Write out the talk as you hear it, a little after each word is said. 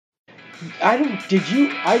I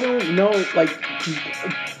don't know, like,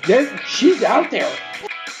 she's out there.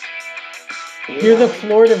 You're the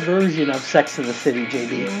Florida version of Sex and the City,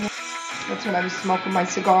 JD. That's when I was smoking my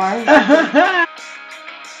cigar.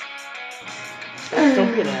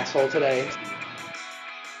 Don't be an asshole today.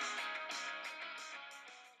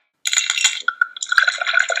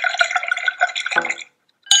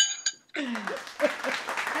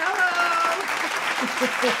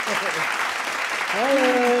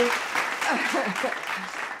 Hello.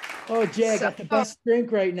 Oh, Jay, I got the best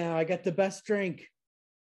drink right now. I got the best drink.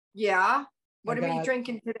 Yeah? What are you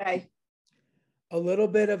drinking today? A little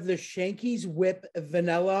bit of the Shanky's Whip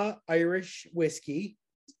Vanilla Irish Whiskey.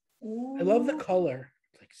 Ooh. I love the color.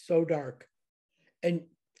 It's like so dark. And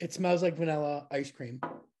it smells like vanilla ice cream.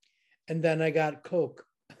 And then I got Coke.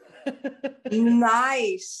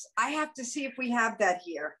 Nice. I have to see if we have that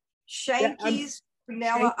here. Shanky's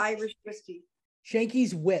Vanilla Irish Whiskey.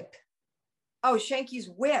 Shanky's Whip. Oh, Shanky's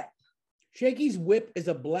Whip. Shanky's Whip is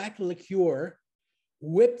a black liqueur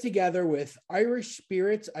whipped together with Irish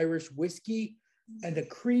spirits, Irish whiskey, and a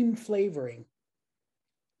cream flavoring.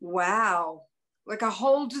 Wow. Like a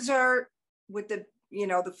whole dessert with the,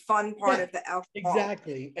 the fun part of the alcohol.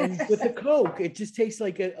 Exactly. And with the Coke, it just tastes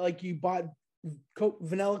like you bought Coke,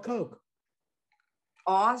 vanilla Coke.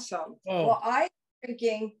 Awesome. Oh. Well, I'm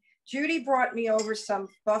drinking, Judy brought me over some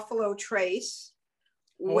Buffalo Trace,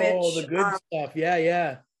 which the good stuff.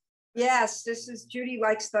 Yeah. Yes, Judy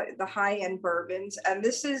likes the high-end bourbons. And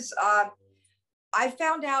this is, I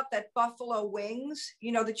found out that Buffalo Wings,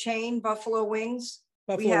 the chain Buffalo Wings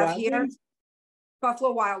we have here.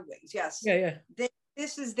 Buffalo Wild Wings, yes. Yeah.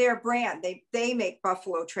 This is their brand. They make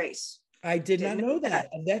Buffalo Trace. I did not know that.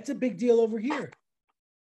 And that's a big deal over here.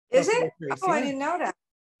 Is it? Trace, yeah. I didn't know that.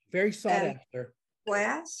 Very sought after.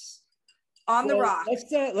 Glass on the rock.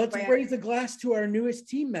 Let's raise a glass to our newest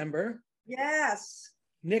team member. Yes.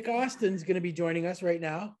 Nic Austin's going to be joining us right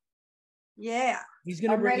now. Yeah. He's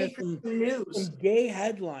going to bring us some gay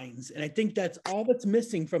headlines. And I think that's all that's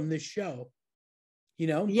missing from this show.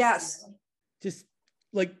 Yes. Just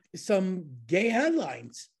like some gay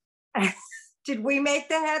headlines. Did we make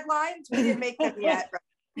the headlines? We didn't make them yet.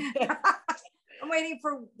 Right? I'm waiting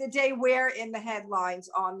for the day we're in the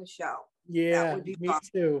headlines on the show. Yeah,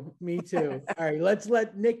 me too. All right, let's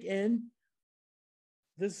let Nic in.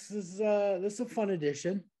 This is a fun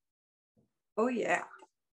edition. Oh yeah.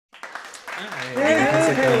 Hi. How's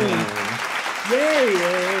it going? Yay!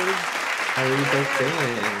 How are you both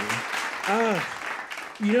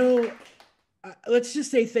doing? Let's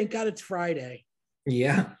just say thank God it's Friday.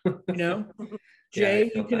 Yeah.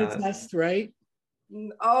 Jay, you can attest, right?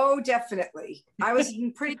 Oh, definitely. I was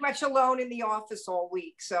pretty much alone in the office all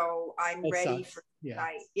week, so I'm ready for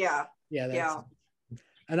tonight. Yeah.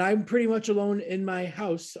 And I'm pretty much alone in my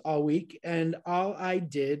house all week, and all I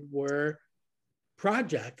did were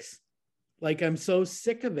projects. Like, I'm so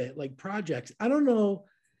sick of it, like projects. I don't know,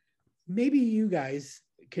 maybe you guys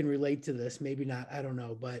can relate to this, maybe not, I don't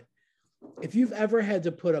know, but if you've ever had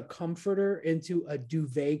to put a comforter into a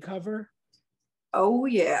duvet cover. Oh,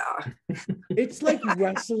 yeah. It's like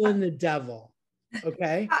wrestling the devil,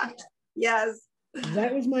 okay? Yes.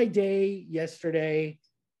 That was my day yesterday.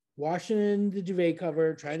 Washing the duvet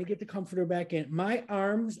cover, trying to get the comforter back in. My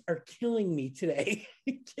arms are killing me today.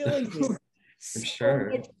 Killing me. So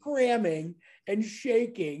much cramming and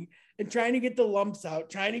shaking and trying to get the lumps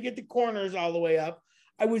out, trying to get the corners all the way up.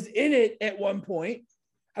 I was in it at one point.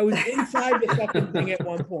 I was inside the fucking thing at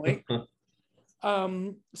one point.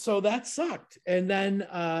 So that sucked. And then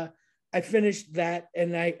I finished that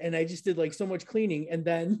and I just did like so much cleaning. And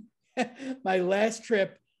then my last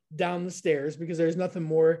trip down the stairs, because there's nothing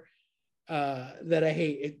more that I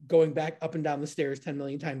hate, going back up and down the stairs 10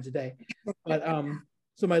 million times a day. But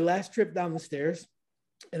so my last trip down the stairs,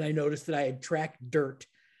 and I noticed that I had tracked dirt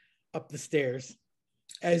up the stairs,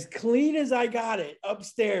 as clean as I got it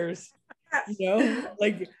upstairs.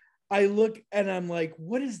 Like I look and I'm like,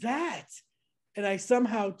 what is that? And I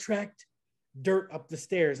somehow tracked dirt up the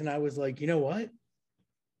stairs, and I was like, you know what?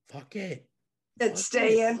 Fuck it. It's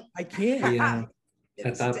staying. I can't. Yeah.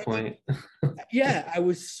 At that point. Yeah, I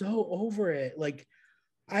was so over it. Like,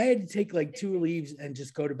 I had to take like 2 leaves and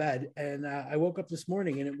just go to bed. And I woke up this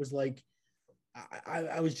morning and it was like,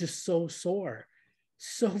 I was just so sore.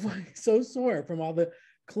 So sore from all the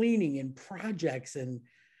cleaning and projects. And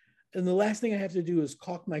the last thing I have to do is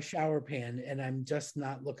caulk my shower pan. And I'm just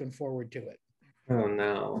not looking forward to it. Oh,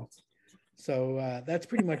 no. So that's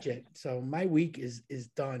pretty much it. So my week is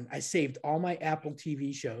done. I saved all my Apple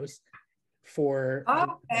TV shows for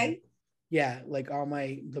like all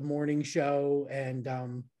the morning show and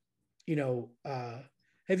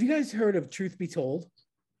Have you guys heard of Truth Be Told?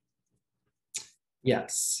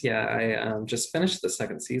 Yes. Yeah, I just finished the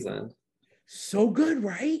second season. So good,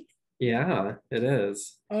 right? Yeah, it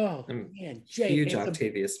is. Oh I'm man, Jay, huge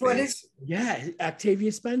Octavia What is? Space. yeah,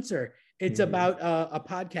 Octavia Spencer. It's Mhm. about a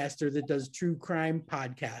podcaster that does true crime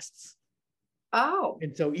podcasts. Oh,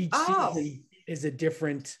 And so each season is a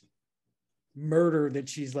different murder that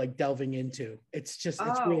she's like delving into. It's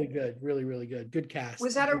really good, really, really good. Good cast.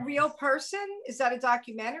 Was that a real person? Is that a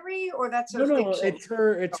documentary or that's a No,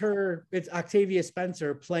 fiction? it's Octavia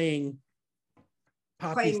Spencer playing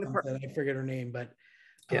Poppy Playing the something. I forget her name, but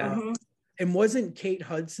Yeah. And wasn't Kate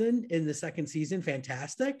Hudson in the second season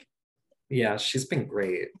fantastic? Yeah, she's been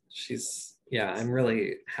great. I'm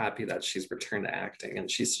really happy that she's returned to acting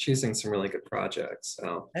and she's choosing some really good projects.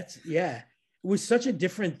 So it was such a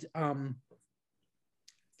different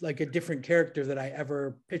like a different character that I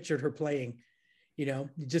ever pictured her playing. You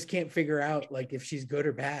just can't figure out like if she's good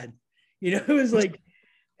or bad. It was like,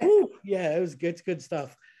 ooh, yeah, it was good. It's good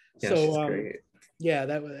stuff. Yeah, So she's great. Yeah,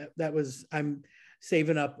 that was. I'm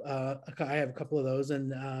saving up. I have a couple of those,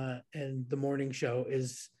 and the morning show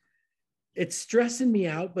it's stressing me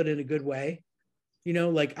out, but in a good way.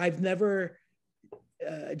 Like I've never.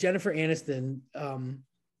 Jennifer Aniston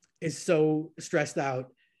is so stressed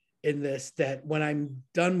out in this that when I'm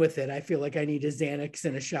done with it, I feel like I need a Xanax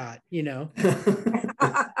and a shot.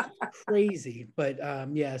 Crazy, but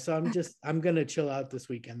yeah. So I'm gonna chill out this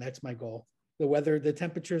weekend. That's my goal. The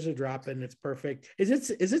temperatures are dropping. It's perfect. Is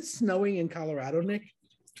it snowing in Colorado, Nick?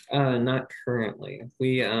 Not currently.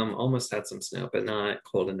 We almost had some snow, but not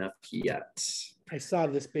cold enough yet. I saw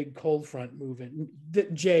this big cold front moving.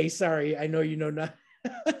 Jay, sorry, I know you know not.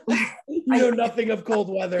 You know nothing of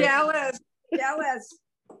cold weather. Jealous.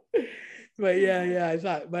 But yeah, I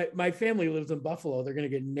thought my family lives in Buffalo. They're gonna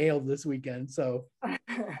get nailed this weekend, so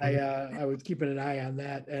I was keeping an eye on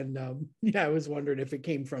that, and I was wondering if it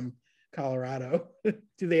came from Colorado.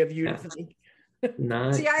 Do they have unity?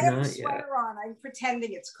 Not. See, I have a not sweater yet. on. I'm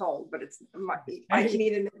pretending it's cold, but it's. I can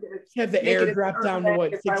even have the air drop down to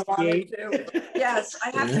what, 68? Yes, I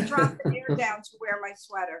have to drop the air down to wear my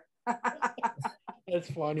sweater.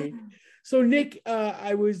 That's funny. So Nick,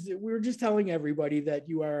 we were just telling everybody that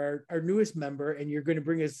you are our newest member, and you're going to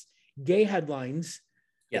bring us gay headlines.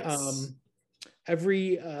 Yes.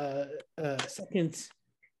 Every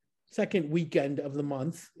second weekend of the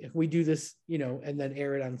month. If we do this, and then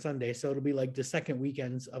air it on Sunday, so it'll be like the second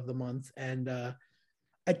weekends of the month. And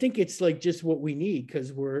I think it's like just what we need,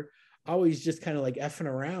 because we're always just kind of like effing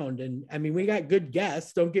around. And I mean, we got good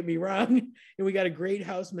guests, don't get me wrong, and we got a great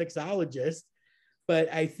house mixologist.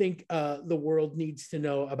 But I think the world needs to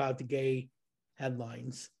know about the gay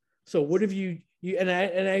headlines. So what have you and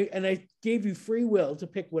I gave you free will to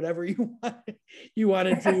pick whatever you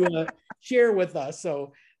wanted to share with us.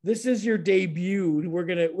 So this is your debut. We're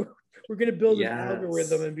gonna build an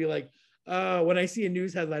algorithm and be like, when I see a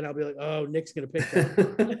news headline, I'll be like, oh, Nick's gonna pick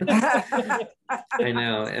that. I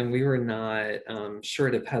know, and we were not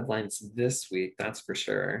short of headlines this week. That's for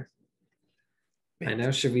sure. I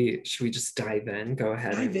know. Should we just dive in? Go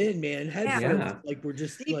ahead. Dive in, man. Head first. Like we're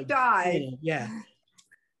just deep dive. Yeah.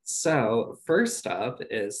 So first up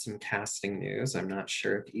is some casting news. I'm not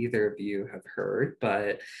sure if either of you have heard,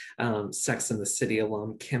 but Sex and the City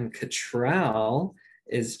alum Kim Cattrall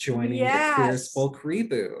is joining the Queer as Folk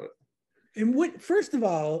reboot. And first of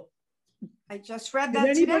all, I just read that.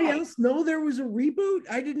 Did anybody else know there was a reboot?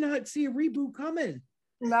 I did not see a reboot coming.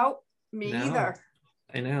 Nope, me either.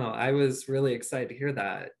 I know. I was really excited to hear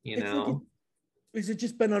that. Is it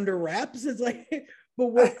just been under wraps? It's like, but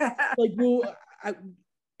what? Like, well,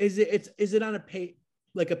 is it on a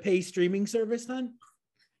pay streaming service then?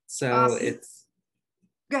 So it's.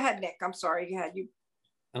 Go ahead, Nick. I'm sorry. Go ahead.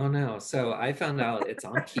 Oh no! So I found out it's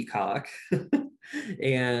on Peacock,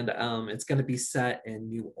 and it's going to be set in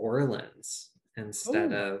New Orleans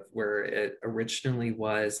instead of where it originally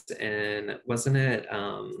was in. Wasn't it?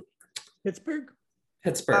 Pittsburgh.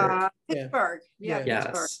 Pittsburgh. Pittsburgh. Yeah. Yes.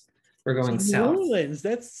 Pittsburgh. We're going south. New Orleans.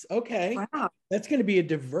 That's okay. Wow. That's going to be a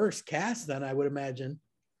diverse cast then, I would imagine.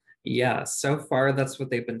 Yeah, so far that's what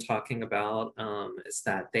they've been talking about, is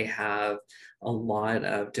that they have a lot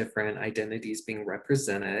of different identities being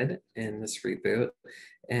represented in this reboot.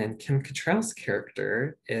 And Kim Cattrall's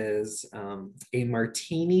character is a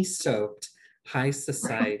martini-soaked high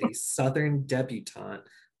society Southern debutante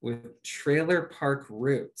with trailer park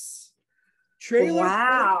roots.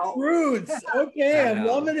 Park roots. Okay, I'm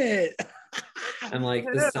loving it. I'm like,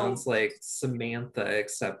 this sounds like Samantha,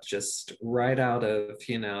 except just right out of,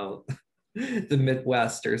 the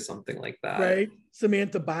Midwest or something like that. Right?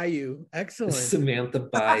 Samantha Bayou. Excellent. Samantha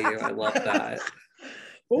Bayou. I love that.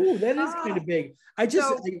 Oh, that is kind of big.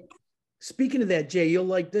 Speaking of that, Jay, you'll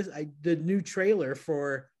like this. The new trailer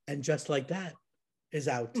for And Just Like That is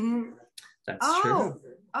out. Mm-hmm. That's true.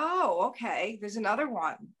 Oh, okay. There's another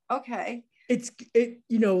one. Okay. It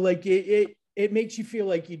makes you feel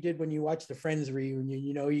like you did when you watch the Friends reunion.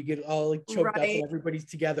 You get all like choked up and everybody's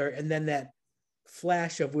together, and then that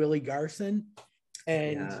flash of Willie Garson.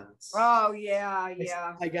 And oh yeah.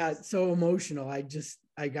 I got so emotional. I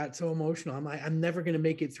got so emotional. I'm like, I'm never gonna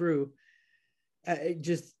make it through.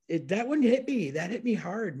 That one hit me. That hit me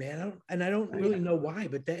hard, man. I don't really know why,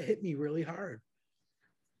 but that hit me really hard.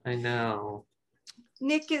 I know.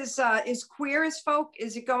 Nick, is Queer as Folk,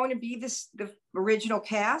 is it going to be the original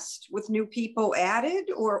cast with new people added,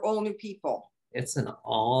 or all new people? It's an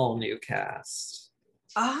all new cast.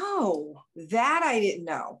 Oh, that I didn't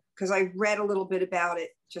know, because I read a little bit about it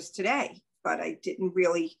just today, but I didn't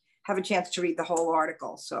really have a chance to read the whole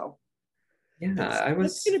article. So yeah,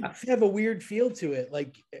 it's gonna have a weird feel to it.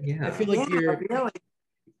 Like, I feel like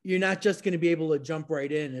you're not just going to be able to jump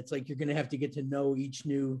right in. It's like you're going to have to get to know each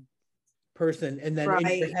new person, and then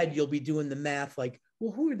in your head you'll be doing the math. Like,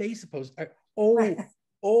 well, who are they supposed to?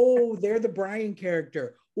 Oh, they're the Brian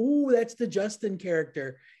character. Oh, that's the Justin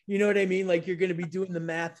character. You know what I mean? Like, you're going to be doing the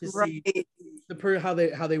math to see how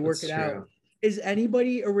they work it out. Is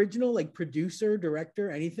anybody original, like producer, director,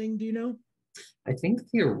 anything? Do you know? I think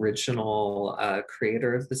the original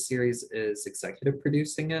creator of the series is executive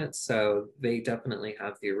producing it. So they definitely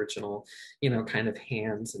have the original, kind of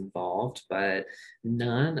hands involved, but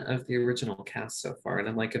none of the original cast so far. And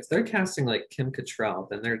I'm like, if they're casting like Kim Cattrall,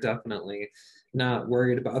 then they're definitely not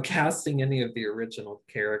worried about casting any of the original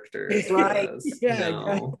characters. Right.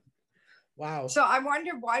 Exactly. Wow. So I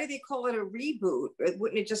wonder, why do they call it a reboot?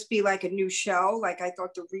 Wouldn't it just be like a new show? Like, I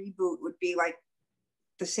thought the reboot would be like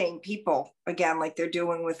the same people again, like they're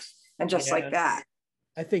doing with And Just Like That.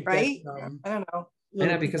 I think right. I don't know.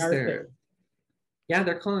 Yeah, because they're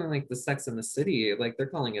calling like the Sex and the City, like they're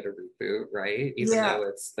calling it a reboot, right? Even though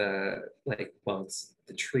it's it's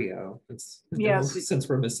the trio. It's since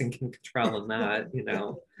we're missing Kim Cattrall in that,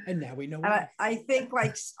 And now we know. I think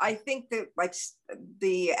that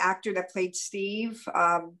the actor that played Steve,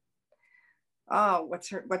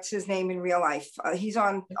 what's his name in real life? He's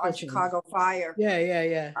on Chicago Fire.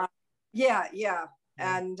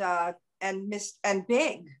 And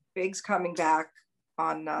Big's coming back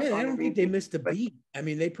on. I don't think they missed a beat. I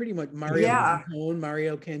mean, they pretty much Mario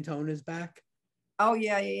Cantone is back. Oh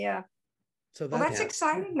yeah. So that's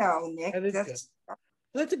exciting, though, Nick.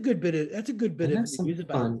 That's a good bit of news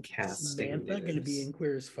about Samantha going to be in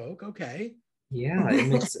Queer as Folk. Okay. Yeah,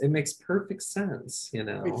 it makes perfect sense.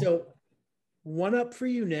 So, one up for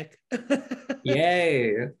you, Nick.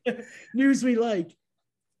 Yay! News we like.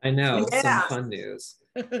 I know, some fun news.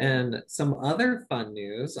 And some other fun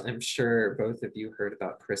news, I'm sure both of you heard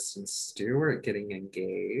about Kristen Stewart getting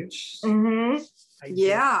engaged. Mm-hmm. I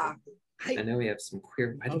know we have some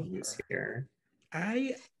queer wedding news here.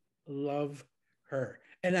 I love her.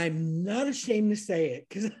 And I'm not ashamed to say it,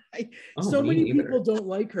 because so many people don't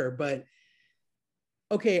like her. But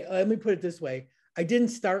okay, let me put it this way. I didn't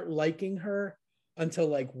start liking her until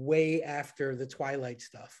like way after the Twilight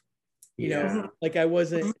stuff. You know, like I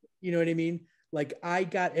wasn't, you know what I mean? Like, I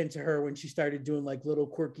got into her when she started doing like little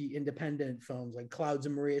quirky independent films like Clouds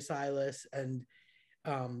of Maria Silas and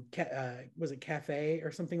was it Cafe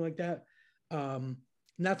or something like that?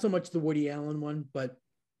 Not so much the Woody Allen one, but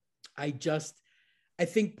I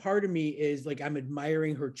think part of me is like, I'm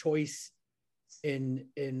admiring her choice in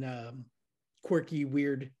quirky,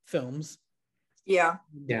 weird films. Yeah.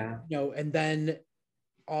 And then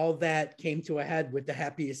all that came to a head with The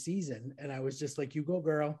Happiest Season, and I was just like, you go,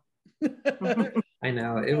 girl. I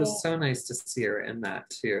know, it was so nice to see her in that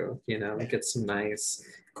too. Get some nice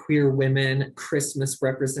queer women Christmas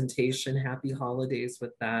representation, happy holidays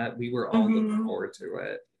with that. We were all looking forward to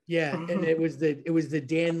it. And it was the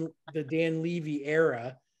Dan Levy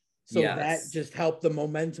era, so that just helped the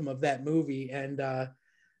momentum of that movie. And I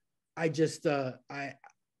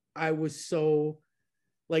was so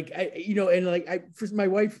like, for my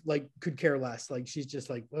wife, like, could care less. Like, she's just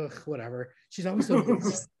like, ugh, whatever. She's always so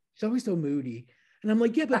moody. And I'm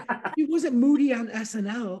like, yeah, but she wasn't moody on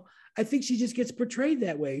SNL. I think she just gets portrayed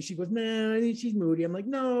that way. She goes, no, I think she's moody. I'm like,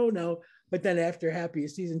 no. But then after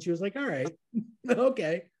Happiest Season, she was like, all right,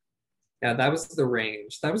 okay. Yeah, that was the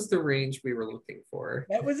range. That was the range we were looking for.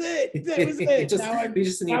 That was it. We just needed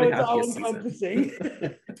Happiest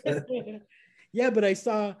Season. Yeah, but I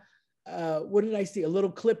saw, what did I see? A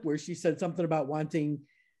little clip where she said something about wanting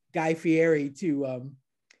Guy Fieri to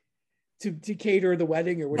to cater the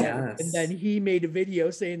wedding or whatever. Yes. And then he made a video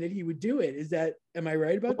saying that he would do it. Am I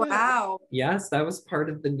right about that? Wow. Yes, that was part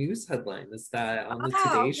of the news headline, is that on the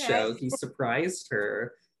Today Show, he surprised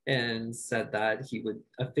her and said that he would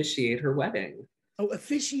officiate her wedding. Oh,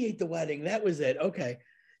 officiate the wedding. That was it. Okay.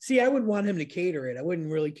 See, I would want him to cater it. I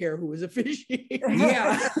wouldn't really care who was officiating.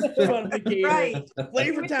 Yeah. Right.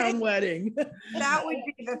 Flavortown wedding. That would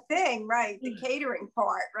be the thing, right? The catering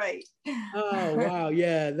part, right? Oh, wow.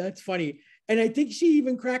 Yeah, that's funny. And I think she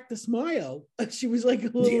even cracked a smile. She was like a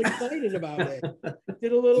little excited about it.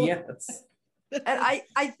 Did a little. Yes. And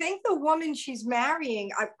I think the woman she's marrying,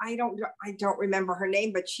 I don't remember her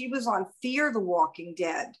name, but she was on Fear the Walking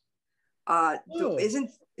Dead. Do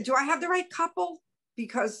I have the right couple?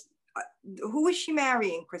 Because who is she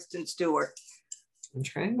marrying? Kristen Stewart. I'm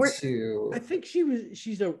trying to. I think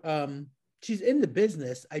she's in the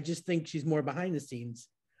business. I just think she's more behind the scenes.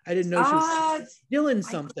 I didn't know she was doing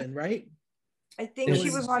something, right? I think she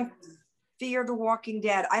was on Fear the Walking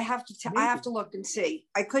Dead. I have to look and see.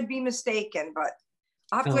 I could be mistaken, but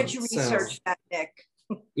I'll have to let you research that, Nick.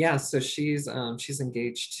 Yeah, so she's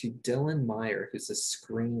engaged to Dylan Meyer, who's a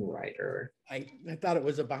screenwriter. I thought it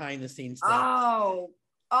was a behind the scenes thing.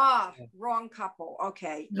 Wrong couple.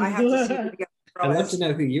 Okay, I have to see. I'd love to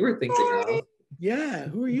know who you were thinking of. Yeah,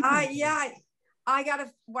 who are you thinking? Yeah, I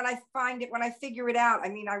gotta, when I figure it out. I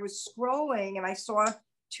mean, I was scrolling and I saw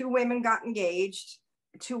 2 women got engaged,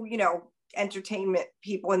 2, entertainment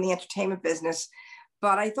people in the entertainment business,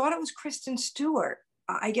 but I thought it was Kristen Stewart.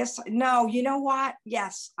 I guess, no, you know what?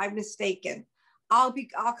 Yes, I'm mistaken. I'll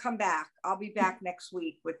come back. I'll be back next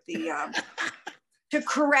week with the, to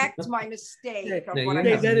correct my mistake.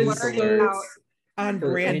 That is so on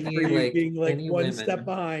brand for you, being like one women. step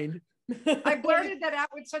behind. I blurted that out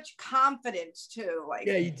with such confidence too. Like,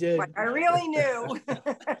 yeah, you did. Like I really knew.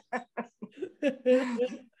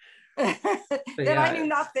 Then I knew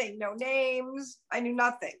nothing. No names. I knew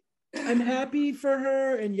nothing. I'm happy for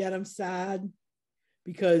her, and yet I'm sad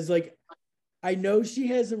because, like, I know she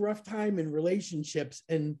has a rough time in relationships,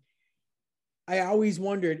 and I always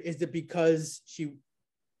wondered, is it because she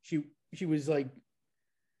was like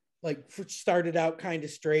started out kind of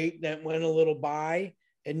straight, then went a little bi,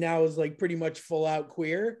 and now is like pretty much full out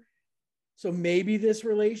queer. So maybe this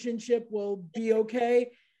relationship will be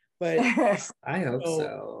okay, but I hope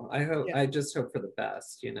so. I just hope for the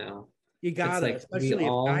best, You gotta, like, especially we if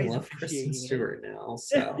all guys love Kristen Stewart now.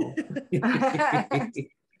 So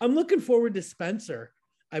I'm looking forward to Spencer.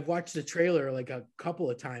 I've watched the trailer like a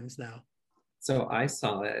couple of times now. So I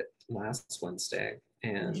saw it last Wednesday,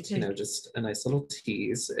 and just a nice little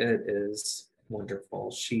tease. It is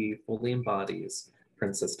wonderful. She fully embodies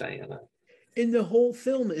Princess Diana. And the whole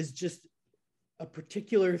film is just a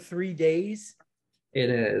particular 3 days.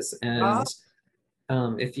 It is, and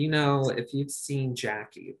if you've seen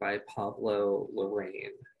Jackie by Pablo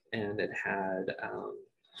Larraín, and it had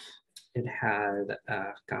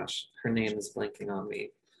her name is blanking on me,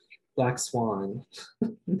 Black Swan,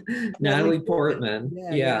 Natalie Portman.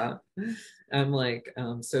 Yeah. I'm like,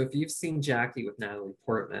 so if you've seen Jackie with Natalie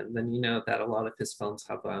Portman, then you know that a lot of his films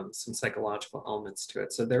have some psychological elements to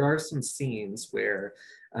it. So there are some scenes where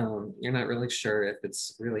you're not really sure if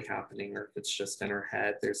it's really happening or if it's just in her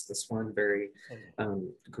head. There's this one very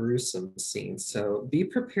gruesome scene. So be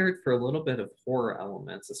prepared for a little bit of horror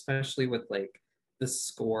elements, especially with like the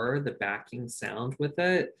score, the backing sound with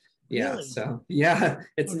it. Yeah, really? So yeah,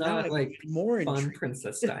 it's not like more fun intriguing.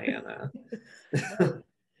 Princess Diana.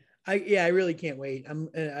 I really can't wait.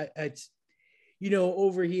 It's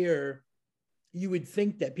over here, you would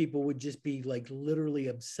think that people would just be like literally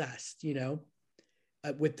obsessed,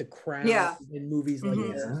 with The Crown and movies like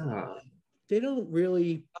this. They don't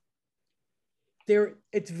really.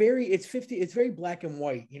 It's very black and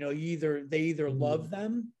white. They either love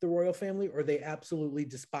them, the royal family, or they absolutely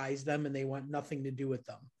despise them and they want nothing to do with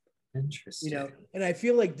them. Interesting. And I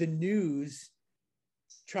feel like the news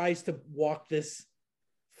tries to walk this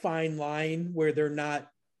fine line where they're not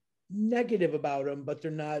negative about them, but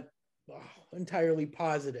they're not entirely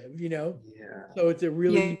positive, Yeah. So it's a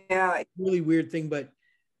really weird thing. But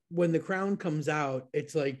when The Crown comes out,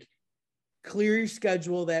 it's like, clear your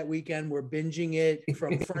schedule that weekend. We're binging it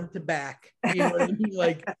from front to back. You know what I mean?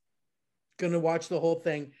 Like, gonna watch the whole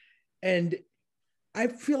thing. And I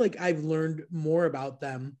feel like I've learned more about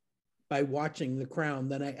them by watching The Crown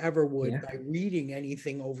than I ever would by reading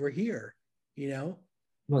anything over here,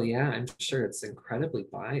 Well, yeah, I'm sure it's incredibly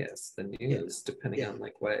biased, the news, depending on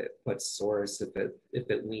like what source, if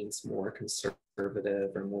it leans more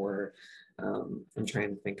conservative or more, I'm trying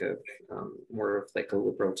to think of more of like a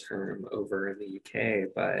liberal term over in the UK,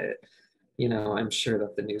 but I'm sure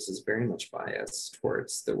that the news is very much biased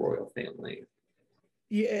towards the royal family.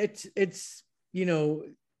 Yeah, it's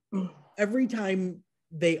every time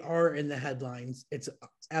they are in the headlines, it's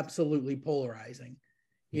absolutely polarizing.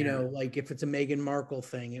 Like if it's a Meghan Markle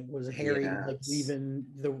thing, it was Harry like leaving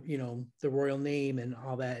the royal name and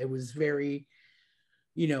all that. It was very,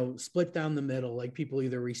 split down the middle. Like people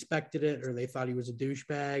either respected it or they thought he was a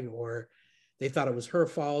douchebag, or they thought it was her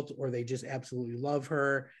fault, or they just absolutely love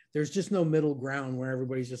her. There's just no middle ground where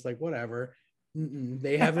everybody's just like, whatever.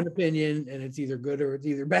 They have an opinion and it's either good or it's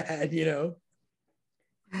either bad,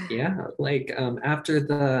 Yeah, like after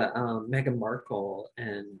the Meghan Markle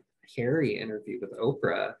and Harry interview with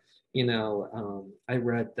Oprah, I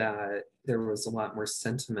read that there was a lot more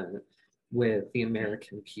sentiment with the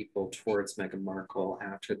American people towards Meghan Markle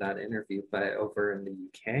after that interview, but over in the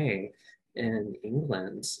UK, in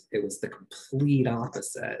England, it was the complete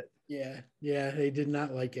opposite. Yeah, they did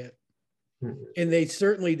not like it. Mm-hmm. And they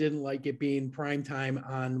certainly didn't like it being prime time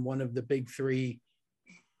on one of the big three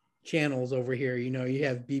channels over here. You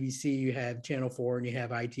have BBC, you have Channel 4, and you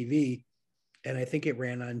have ITV. And I think it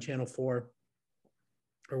ran on Channel 4.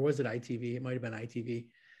 Or was it ITV? It might have been ITV.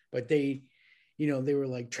 But they were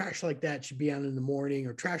like, trash like that should be on in the morning,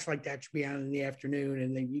 or trash like that should be on in the afternoon.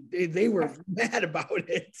 And they were mad about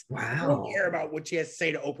it. Wow. I don't care about what she has to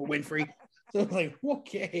say to Oprah Winfrey. So I'm like,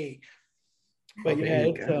 okay. But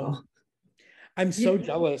yeah, I'm so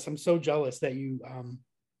jealous. I'm so jealous that you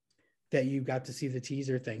got to see the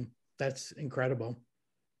teaser thing. That's incredible.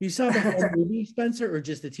 You saw the whole movie, Spencer, or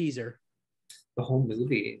just the teaser? The whole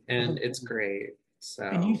movie, and it's great. So.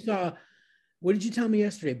 And you saw, what did you tell me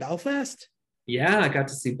yesterday? Belfast? Yeah, I got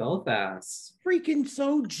to see Belfast. Freaking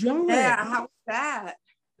so jealous. Yeah, how was that?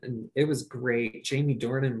 And it was great. Jamie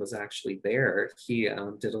Dornan was actually there. He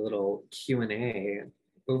did a little Q&A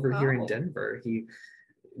over here in Denver.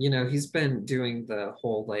 He's been doing the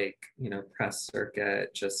whole press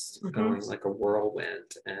circuit, just going like a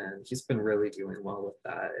whirlwind, and he's been really doing well with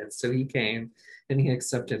that. And so he came and he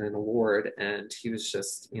accepted an award, and he was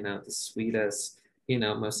just the sweetest,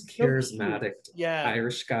 most charismatic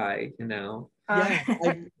Irish guy.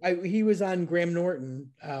 He was on Graham Norton.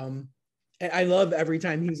 I love every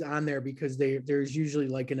time he's on there because there's usually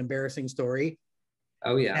like an embarrassing story.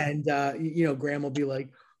 Oh yeah. And Graham will be like,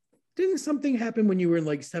 didn't something happen when you were in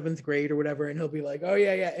like 7th grade or whatever? And he'll be like, oh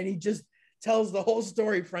yeah. And he just tells the whole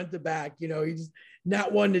story front to back. He's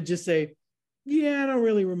not one to just say, yeah, I don't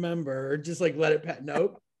really remember, or just like let it pass.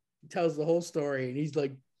 Nope. He tells the whole story, and he's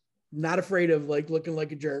like not afraid of like looking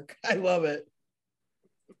like a jerk. I love it.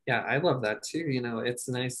 Yeah, I love that too. It's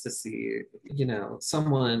nice to see,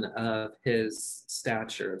 someone of his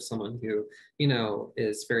stature, someone who,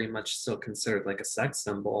 is very much still considered like a sex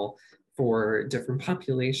symbol for different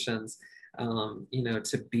populations,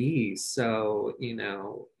 to be so,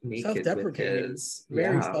 naked self-deprecating, with his,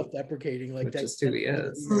 very self-deprecating, like that's just who he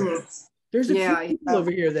is. There's a few people over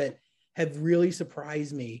here that have really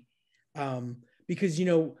surprised me, because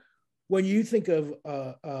when you think of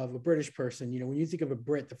a British person, when you think of a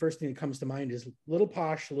Brit, the first thing that comes to mind is little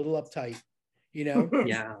posh, a little uptight,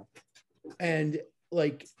 Yeah. And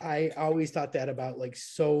like I always thought that about like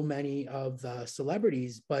so many of the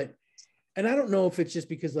celebrities, and I don't know if it's just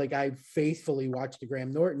because like I faithfully watch the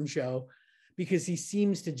Graham Norton show, because he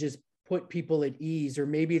seems to just put people at ease, or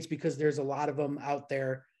maybe it's because there's a lot of them out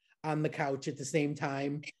there on the couch at the same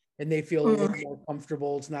time and they feel a little more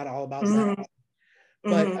comfortable. It's not all about that.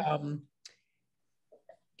 But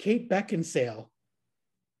Kate Beckinsale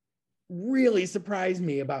really surprised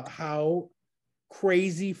me about how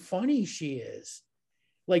crazy funny she is.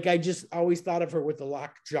 Like I just always thought of her with the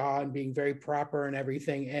locked jaw and being very proper and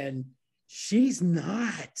everything, and she's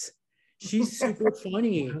not. She's super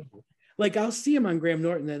funny. Like I'll see him on Graham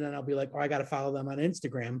Norton, and then I'll be like, oh, I got to follow them on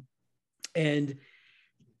Instagram. And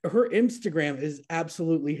her Instagram is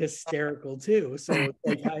absolutely hysterical too. So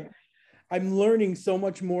like I'm learning so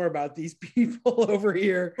much more about these people over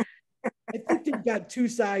here. I think they've got two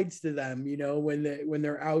sides to them, when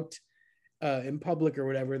they're out in public or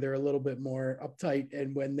whatever, they're a little bit more uptight,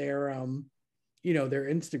 and when they're their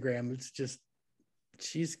Instagram, it's just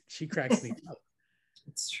she cracks me up.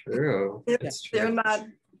 It's true. It's true.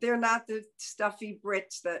 They're not the stuffy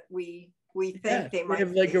Brits that we think they might. They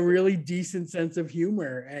have like a really decent sense of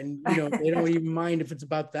humor, and they don't even mind if it's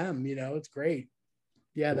about them. It's great.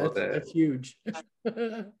 Yeah, that's huge.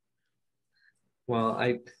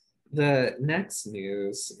 Well, the next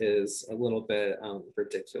news is a little bit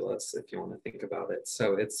ridiculous if you want to think about it.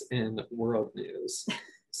 So it's in world news,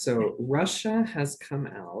 So Russia has come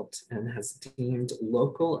out and has deemed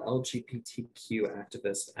local LGBTQ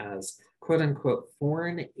activists as quote unquote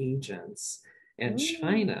foreign agents. And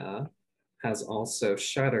China has also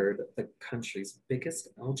shuttered the country's biggest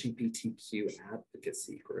LGBTQ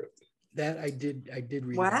advocacy group. That I did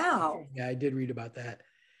read. Wow. Yeah, I did read about that.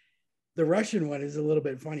 The Russian one is a little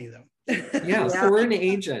bit funny though. Yeah, foreign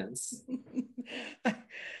agents.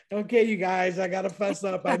 Okay, you guys, I gotta fess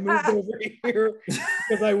up. I moved over here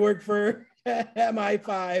because I work for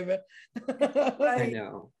MI5. I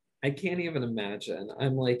know. I can't even imagine.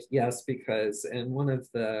 I'm like, yes, because in one of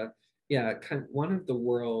the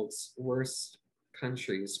world's worst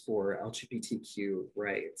countries for LGBTQ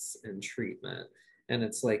rights and treatment. And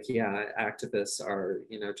it's like, yeah, activists are,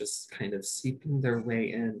 just kind of seeping their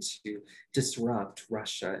way in to disrupt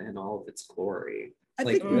Russia in all of its glory. I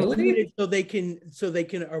think really so they can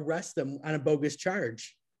arrest them on a bogus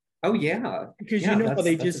charge. Oh yeah, because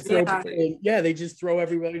they just throw people, they just throw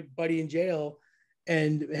everybody in jail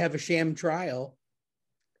and have a sham trial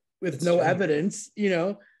with no evidence.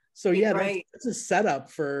 So yeah, that's a setup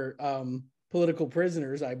for political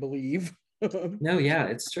prisoners, I believe. No, yeah,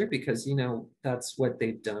 it's true because that's what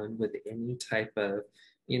they've done with any type of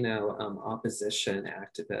opposition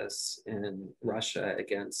activists in Russia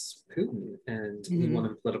against Putin and anyone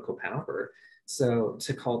in political power. So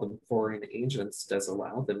to call them foreign agents does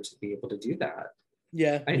allow them to be able to do that.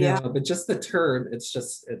 Yeah, I know, but just the term,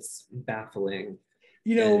 it's baffling.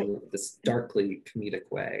 In this darkly comedic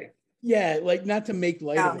way. Yeah, like not to make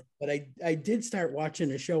light of it, but I did start watching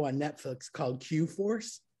a show on Netflix called Q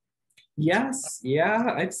Force. Yes,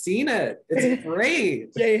 yeah, I've seen it. It's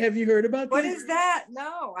great. Jay, have you heard about what is that?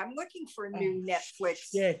 No, I'm looking for new Netflix.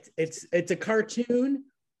 Yeah, it's a cartoon,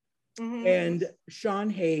 and Sean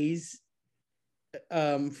Hayes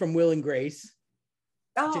from Will and Grace.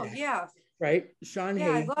 Oh, Jack, yeah. Right? Sean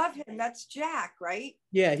Hayes. I love him. That's Jack, right?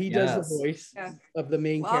 Yeah, he does the voice of the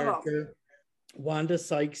main character. Him. Wanda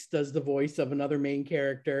Sykes does the voice of another main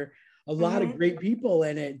character. A lot of great people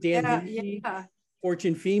in it. Dan Levy,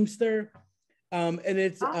 Fortune Feimster. And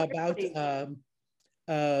it's about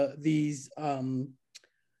these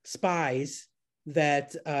spies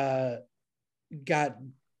that got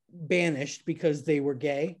banished because they were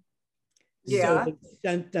gay. So they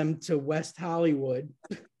sent them to West Hollywood.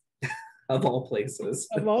 Of all places.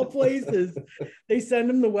 Of all places. They send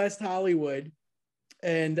them to West Hollywood.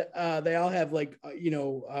 And they all have like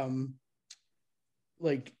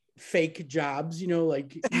fake jobs,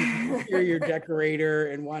 like interior decorator,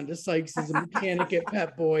 and Wanda Sykes is a mechanic at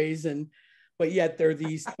Pep Boys, but yet they're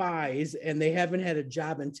these spies and they haven't had a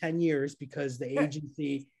job in 10 years because the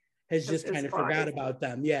agency has just kind of forgot about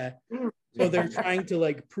them. Yeah. So they're trying to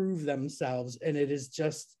like prove themselves, and it is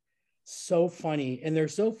just so funny. And they're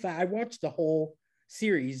so fat. I watched the whole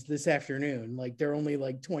series this afternoon. Like they're only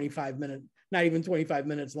like 25 minutes, not even 25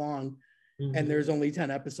 minutes long. And there's only 10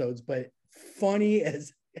 episodes, but funny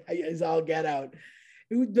as I'll get out.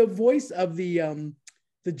 The voice of the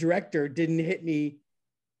director didn't hit me.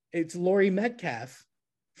 It's Laurie Metcalf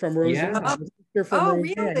from Roseanne.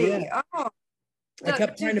 Really? Yeah. Oh, I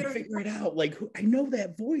kept trying to figure it out. Like, I know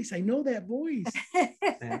that voice. I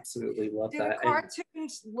absolutely love that. Do the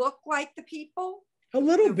cartoons look like the people? A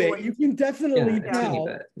little bit. You can definitely tell.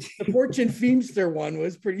 The Fortune Feimster one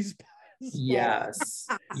was pretty Yes.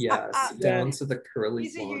 Down to the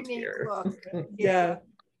curly blonde hair. Yeah.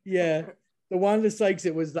 The Wanda Sykes,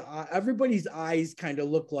 it was everybody's eyes kind of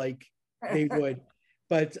look like they would,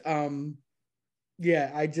 but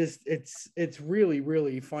it's really,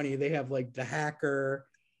 really funny. They have like the hacker,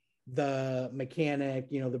 the mechanic,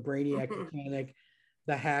 the brainiac mechanic,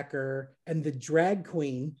 the hacker, and the drag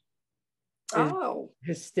queen is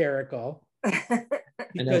hysterical.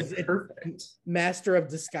 Because it's perfect. Master of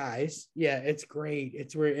disguise. Yeah, it's great.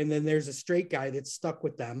 It's weird. And then there's a straight guy that's stuck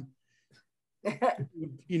with them.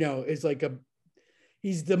 Is like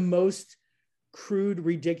he's the most crude,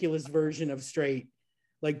 ridiculous version of straight.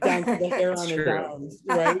 Like down to the hair on his arms,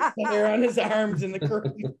 right? The hair on his arms and the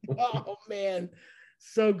curly. Oh man,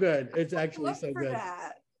 so good. It's actually so good.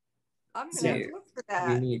 I'm gonna look for that.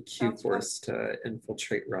 We need Q Force to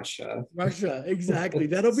infiltrate Russia. Exactly.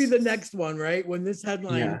 That'll be the next one, right? When this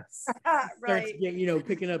headline starts getting,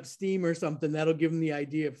 picking up steam or something, that'll give them the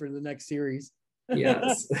idea for the next series.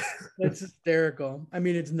 Yes. That's hysterical. I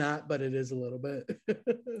mean, it's not, but it is a little bit.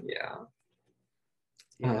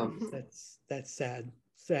 That's sad.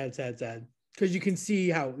 Because you can see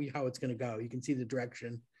how it's gonna go. You can see the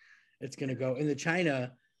direction it's gonna go. In the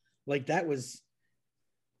China, like that was.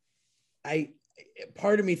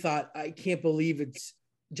 Part of me thought, I can't believe it's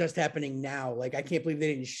just happening now. Like, I can't believe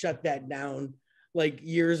they didn't shut that down like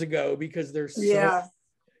years ago because they're so,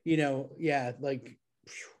 like,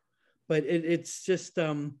 but it's just,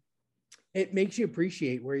 it makes you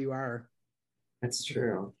appreciate where you are. That's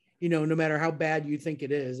true. No matter how bad you think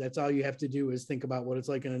it is, that's all you have to do is think about what it's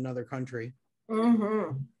like in another country.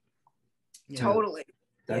 Mm-hmm. Totally.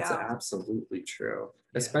 That's absolutely true,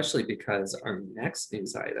 especially because our next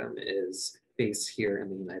news item is based here in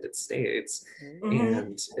the United States.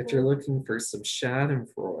 And if you're looking for some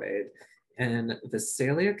Schadenfreude, in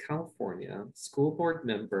Visalia, California, school board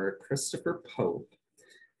member Christopher Pope,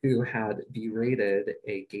 who had berated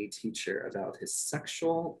a gay teacher about his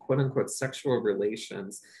sexual, quote unquote, sexual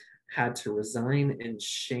relations, had to resign in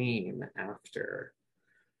shame after.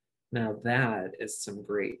 Now that is some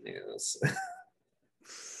great news.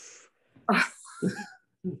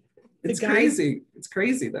 It's crazy. It's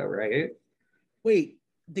crazy though, right? Wait,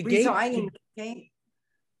 the resigning.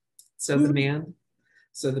 So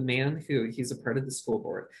the man who he's a part of the school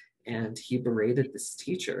board, and he berated this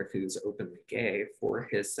teacher who's openly gay for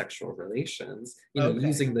his sexual relations,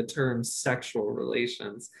 using the term sexual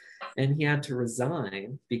relations. And he had to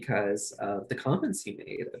resign because of the comments he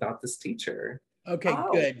made about this teacher. Okay,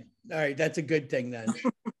 good. All right, that's a good thing then.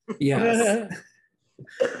 Yes.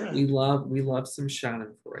 we love some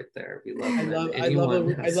Schadenfreude there. We love I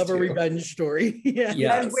love a revenge story. Yeah.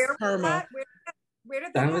 Yes. And where was that? Where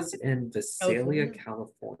did that was in Visalia,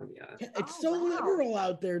 California. It's so liberal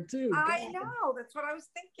out there too. I know. That's what I was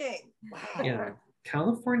thinking. Wow. Yeah.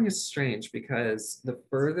 California's strange because the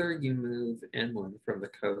further you move inland from the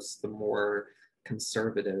coast, the more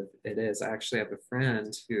conservative it is. I actually have a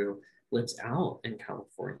friend who lives out in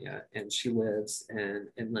California, and she lives in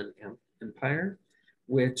Inland Empire,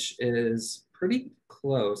 which is pretty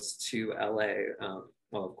close to LA.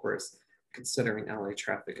 Well, of course, considering LA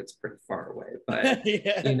traffic, it's pretty far away, but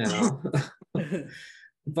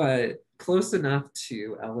but close enough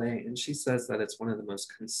to LA. And she says that it's one of the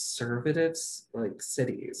most conservative like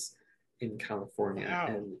cities in California. Wow.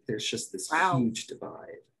 And there's just this huge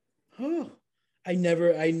divide. Huh. I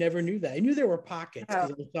never knew that. I knew there were pockets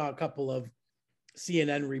because I saw a couple of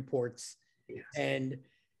CNN reports, and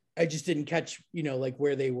I just didn't catch, like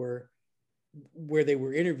where they were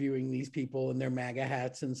interviewing these people in their MAGA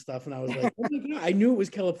hats and stuff. And I was like, oh my God, I knew it was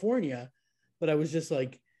California, but I was just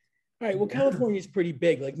like, all right, well, California is pretty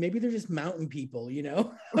big. Like maybe they're just mountain people,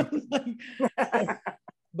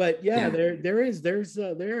 but there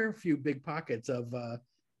are a few big pockets of,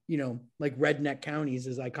 like redneck counties,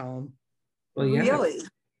 as I call them. Well, yeah. Really?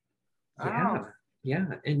 Wow.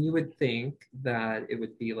 Yeah. And you would think that it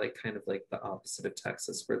would be like kind of like the opposite of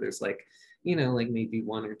Texas, where there's like, like maybe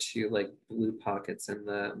one or two like blue pockets in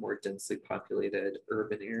the more densely populated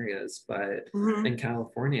urban areas. But in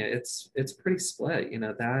California, it's pretty split.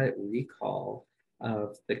 That recall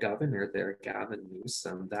of the governor there, Gavin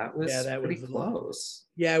Newsom, that was pretty close.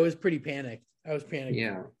 Yeah, I was pretty panicked. I was panicked.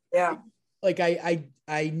 Yeah. Like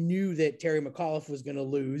I knew that Terry McAuliffe was going to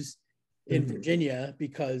lose in Virginia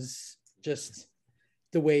because just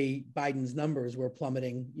the way Biden's numbers were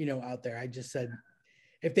plummeting, out there. I just said,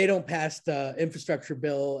 if they don't pass the infrastructure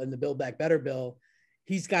bill and the Build Back Better bill,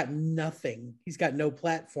 he's got nothing. He's got no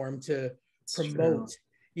platform to promote,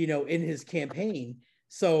 in his campaign.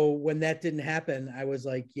 So when that didn't happen, I was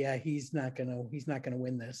like, yeah, he's not gonna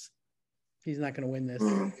win this. He's not gonna win this.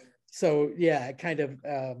 So yeah, it kind of,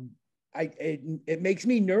 it makes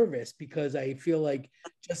me nervous because I feel like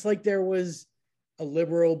just like there was a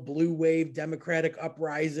liberal blue wave Democratic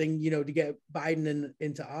uprising, to get Biden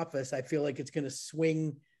into office, I feel like it's going to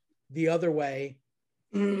swing the other way.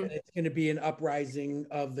 And it's going to be an uprising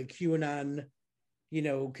of the QAnon,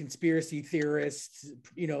 conspiracy theorists,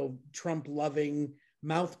 Trump loving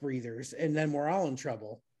mouth breathers. And then we're all in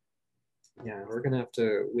trouble. Yeah, we're going to have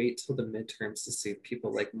to wait till the midterms to see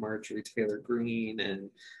people like Marjorie Taylor Greene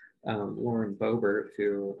and Lauren Boebert,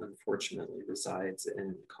 who unfortunately resides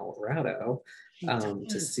in Colorado,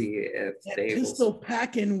 to see if they pistol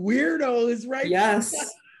packing weirdo is right. Yes.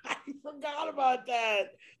 I forgot about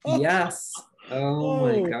that. Yes. Oh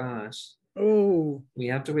my gosh. Oh. We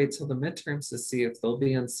have to wait till the midterms to see if they'll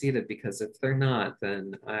be unseated, because if they're not,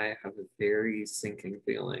 then I have a very sinking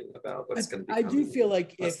feeling about what's going to be. I do feel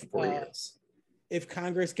like if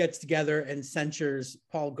Congress gets together and censures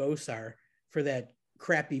Paul Gosar for that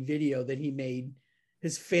crappy video that he made,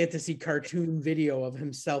 his fantasy cartoon video of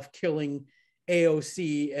himself killing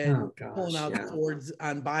AOC and pulling out swords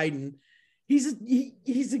on Biden.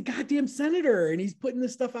 He's a goddamn senator, and he's putting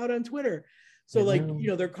this stuff out on Twitter. So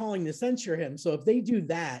they're calling to censure him. So if they do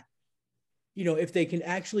that, if they can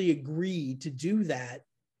actually agree to do that,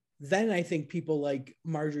 then I think people like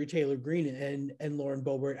Marjorie Taylor Greene and Lauren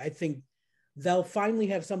Boebert, I think they'll finally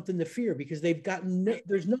have something to fear because they've gotten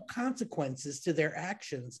there's no consequences to their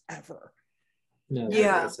actions ever. No,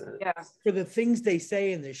 yeah, for the things they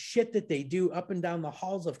say and the shit that they do up and down the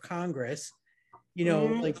halls of Congress. You know,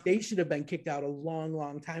 like they should have been kicked out a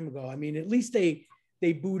long time ago. I mean, at least they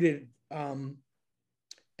booted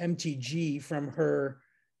MTG from her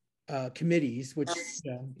committees, which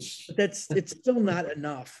but it's still not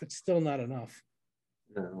enough. It's still not enough.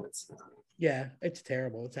 No, it's not. Yeah, it's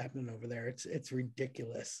terrible. What's happening over there? It's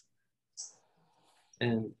ridiculous.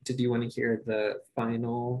 And did you want to hear the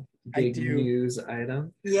final big news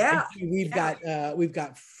item? Yeah, we've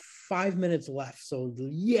got 5 minutes left, so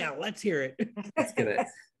yeah, let's hear it. Let's get it.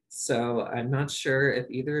 So I'm not sure if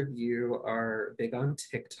either of you are big on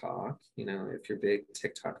TikTok. You know, if you're big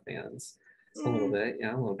TikTok fans, a little bit,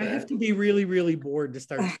 yeah, a little bit. I have to be really bored to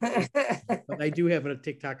start, but I do have a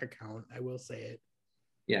TikTok account. I will say it.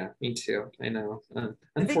 Yeah, me too. I know.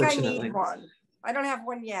 I think I need one. I don't have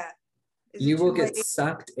one yet. You will get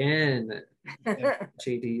sucked in,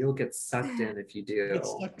 JD. You'll get sucked in if you do. Get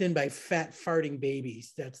sucked in by fat farting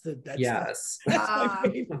babies. That's yes.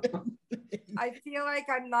 I feel like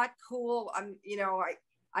I'm not cool.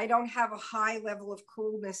 I don't have a high level of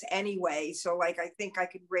coolness anyway. So like, I think I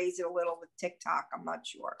could raise it a little with TikTok. I'm not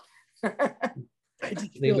sure. I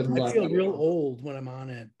feel real old when I'm on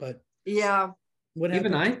it, but yeah.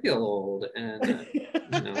 Even I feel old, and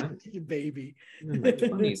baby. I'm in my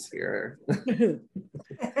 20s here.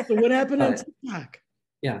 So what happened on TikTok?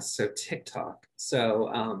 Yeah, so TikTok.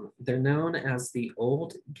 So they're known as the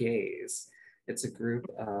Old Gays. It's a group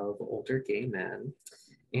of older gay men,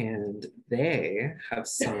 and they have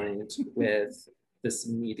signed with this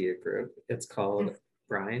media group. It's called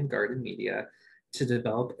Brian Garden Media, to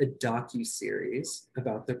develop a docu-series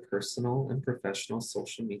about their personal and professional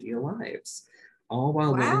social media lives, all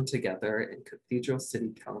while living together in Cathedral City,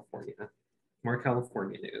 California. More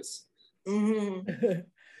California news.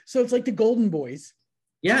 So it's like the Golden Boys.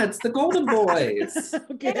 Yeah, it's the Golden Boys.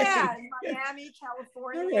 Okay. Yeah, Miami,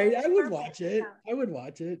 California. All right, I would watch it. I would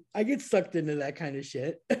watch it. I get sucked into that kind of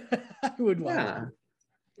shit. I would watch it.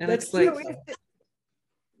 And that's like,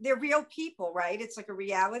 they're real people, right? It's like a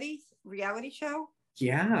reality show.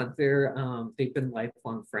 Yeah, they've been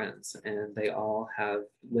lifelong friends, and they all have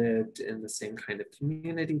lived in the same kind of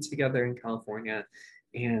community together in California,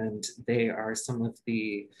 and they are some of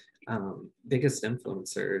the biggest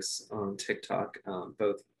influencers on TikTok,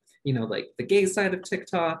 both, like the gay side of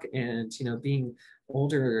TikTok and, being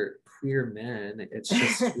older queer men. It's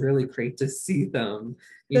just really great to see them,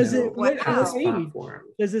 on this platform.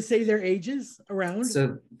 Does it say their ages around?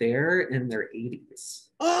 So they're in their 80s.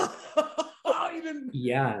 Oh, even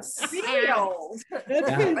yes. Real. That's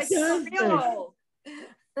fantastic.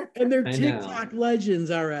 And they're TikTok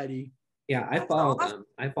legends already. Yeah, I followed them.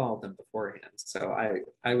 I followed them beforehand. So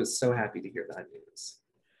I was so happy to hear that news.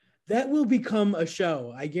 That will become a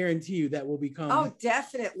show. I guarantee you that will become. Oh,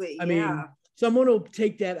 definitely. I mean, someone will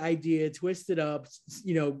take that idea, twist it up,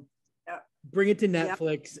 bring it to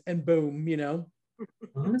Netflix, and boom,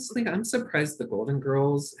 Honestly, I'm surprised the Golden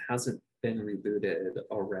Girls hasn't been rebooted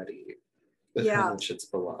already with how much it's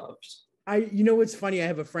beloved. What's funny? I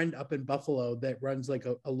have a friend up in Buffalo that runs like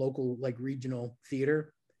a local, like regional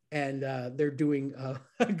theater, and they're doing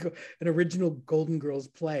an original Golden Girls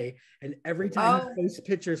play. And every time I post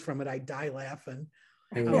pictures from it, I die laughing.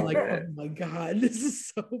 I'm like, oh my God, this is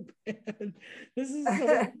so bad. This is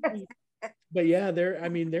so bad. But yeah,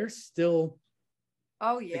 they're still.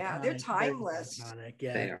 Oh yeah, iconic. They're timeless. Iconic.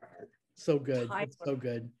 Yeah, they are so good. It's so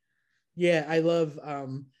good. Yeah, I love.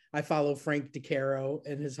 I follow Frank DeCaro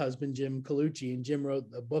and his husband Jim Colucci, and Jim wrote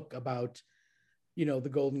a book about, the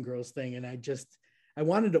Golden Girls thing, and I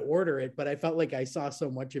wanted to order it, but I felt like I saw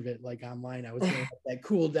so much of it like online. I was going to let that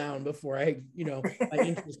cool down before I, my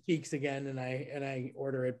interest peaks again, and I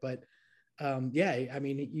order it. But I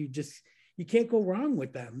mean, you can't go wrong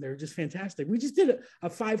with them. They're just fantastic. We just did a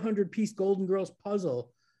 500-piece Golden Girls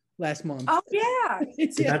puzzle last month. Oh yeah.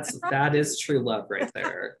 That is true love right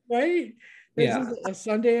there. Right? This is a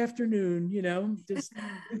Sunday afternoon, just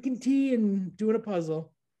drinking tea and doing a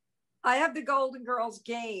puzzle. I have the Golden Girls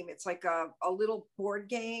game. It's like a little board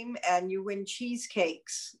game, and you win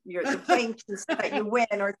cheesecakes. The things that you win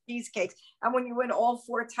are cheesecakes. And when you win all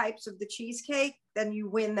 4 types of the cheesecake, then you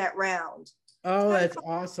win that round. Oh, that's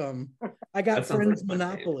awesome. I got Friends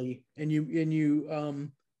Monopoly, and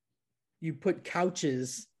you put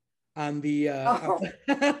couches on the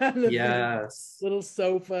yes, little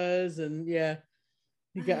sofas, and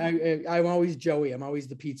I'm always Joey. I'm always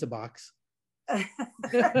the pizza box.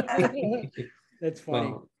 That's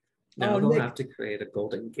funny. Well, now they'll have to create a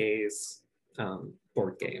Golden Gays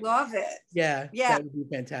board game. Love it. Yeah, that would be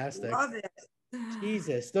fantastic. Love it.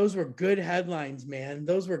 Jesus, those were good headlines, man.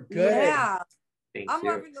 Those were good. Yeah. I'm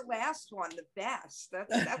loving the last one the best.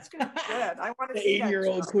 That's gonna be good. I want to the see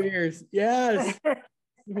 80-year-old queers. Yes.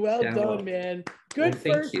 Well done, man. Good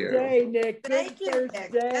first day, Nick. Good first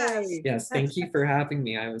day. Yes, thank you for having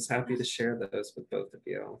me. I was happy to share those with both of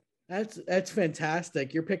you. That's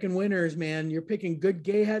fantastic. You're picking winners, man. You're picking good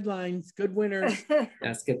gay headlines, good winners.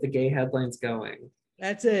 Yes, get the gay headlines going.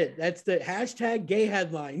 That's it. That's the hashtag gay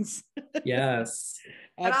headlines. Yes.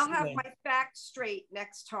 And I'll have my facts straight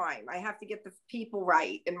next time. I have to get the people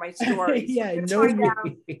right in my stories. Yeah,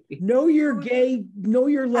 know your gay, know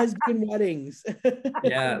your lesbian weddings.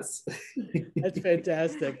 Yes. That's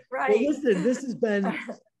fantastic. Right. Well, listen, this has been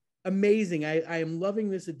amazing. I am loving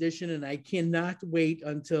this edition, and I cannot wait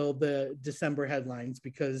until the December headlines,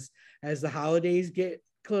 because as the holidays get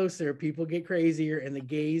closer, people get crazier, and the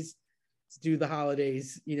gays do the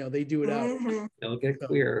holidays, they do it out. They'll get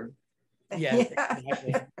queer. Yeah,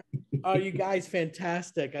 exactly. Oh, you guys,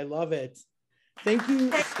 fantastic. I love it. Thank you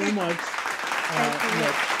so much.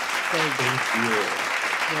 Nick. Thank you.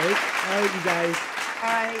 Right? All right, you guys.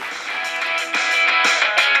 All right.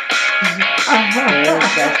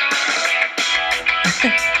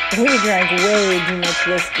 We drank way too much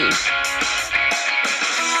whiskey.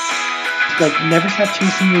 Like, never stop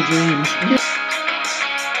chasing your dreams.